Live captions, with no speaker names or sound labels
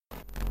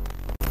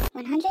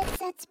100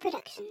 Sets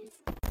Productions.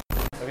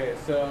 Okay,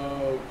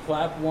 so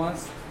clap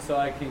once so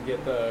I can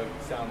get the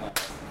sound line.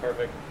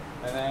 Perfect.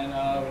 And then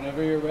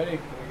whenever you're ready,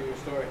 can we get your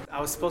story?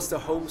 I was supposed to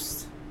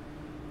host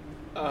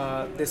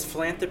this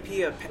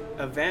philanthropy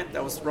event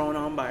that was thrown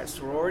on by a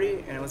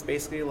sorority, and it was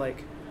basically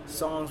like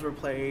songs were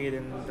played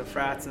and the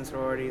frats and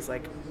sororities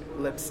like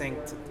lip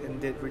synced and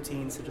did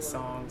routines to the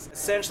songs.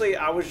 Essentially,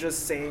 I was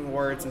just saying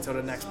words until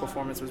the next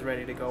performance was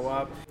ready to go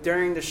up.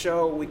 During the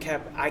show,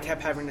 I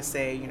kept having to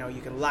say,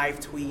 you can live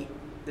tweet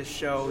the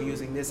show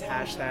using this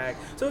hashtag.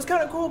 So it was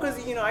kind of cool because,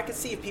 I could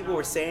see if people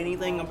were saying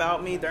anything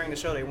about me during the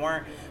show. They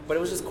weren't, but it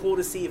was just cool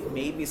to see if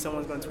maybe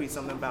someone's going to tweet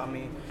something about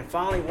me. And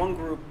finally,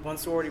 one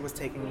sorority was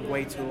taking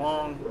way too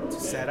long to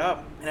set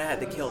up, and I had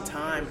to kill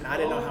time, and I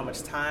didn't know how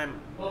much time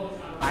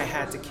I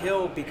had to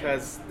kill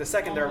because the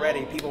second they're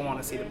ready, people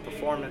want to see the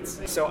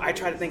performance. So I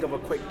tried to think of a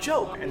quick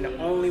joke, and the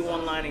only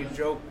one-lining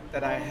joke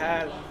that I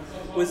had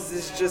was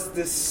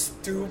this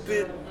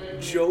stupid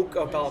joke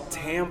about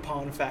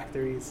tampon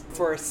factories.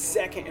 For a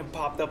second, it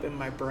popped up in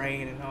my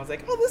brain, and I was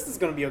like, oh, this is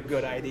going to be a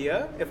good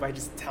idea if I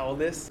just tell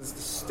this. It's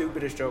the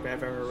stupidest joke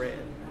I've ever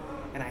written,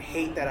 and I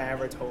hate that I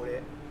ever told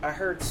it. I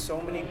heard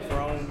so many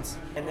groans,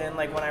 and then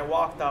when I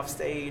walked off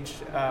stage,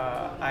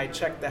 I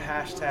checked the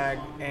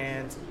hashtag,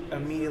 and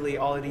immediately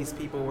all of these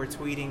people were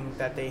tweeting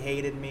that they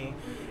hated me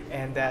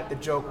and that the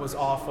joke was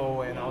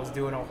awful and I was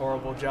doing a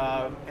horrible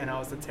job and I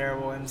was a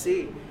terrible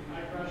MC.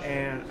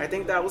 And I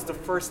think that was the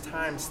first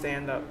time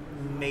stand-up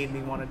made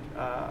me want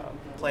to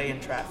play in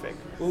traffic.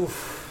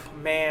 Oof,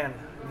 man,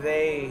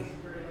 they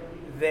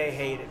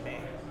hated me.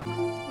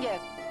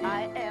 Yes,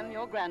 I am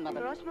your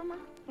grandmother. Rush, Mama?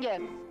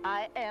 Yes,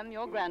 I am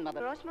your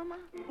grandmother. Rush, Mama?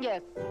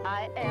 Yes,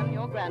 I am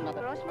your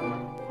grandmother. Rush,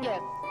 Mama?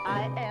 Yes,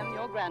 I am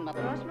your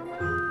grandmother. Rush,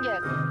 Mama?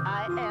 Yes,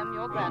 I am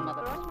your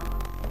grandmother. Rush, Mama?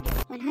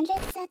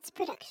 100 Sets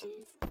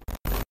Productions.